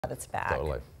It's back.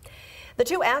 Totally. The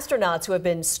two astronauts who have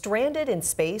been stranded in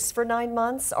space for 9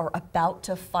 months are about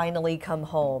to finally come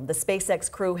home. The SpaceX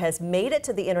crew has made it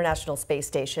to the International Space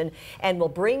Station and will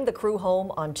bring the crew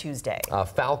home on Tuesday. A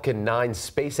Falcon 9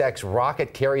 SpaceX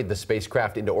rocket carried the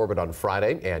spacecraft into orbit on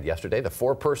Friday, and yesterday the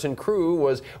 4-person crew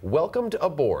was welcomed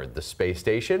aboard the space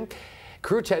station.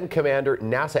 Crew 10 Commander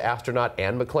NASA astronaut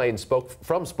Anne McClain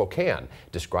from Spokane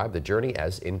described the journey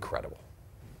as incredible.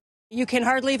 You can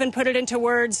hardly even put it into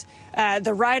words.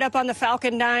 The ride up on the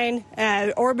Falcon 9,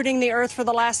 orbiting the Earth for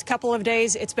the last couple of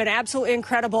days, it's been absolutely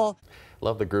incredible.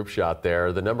 Love the group shot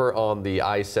there. The number on the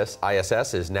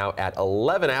ISS is now at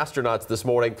 11 astronauts this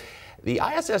morning. The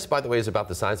ISS, by the way, is about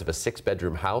the size of a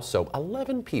 6-bedroom house, so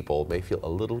 11 people may feel a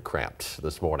little cramped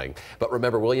this morning. But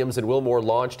remember, Williams and Wilmore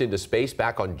launched into space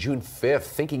back on June 5th,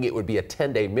 thinking it would be a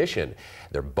 10-day mission.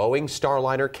 Their Boeing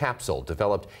Starliner capsule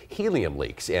developed helium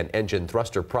leaks and engine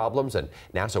thruster problems, and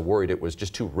NASA worried it was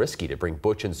just too risky to bring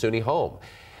Butch and Suni home.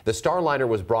 The Starliner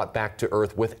was brought back to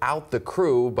Earth without the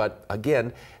crew, but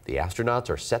again, the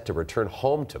astronauts are set to return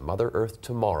home to Mother Earth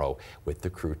tomorrow with the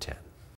Crew 10.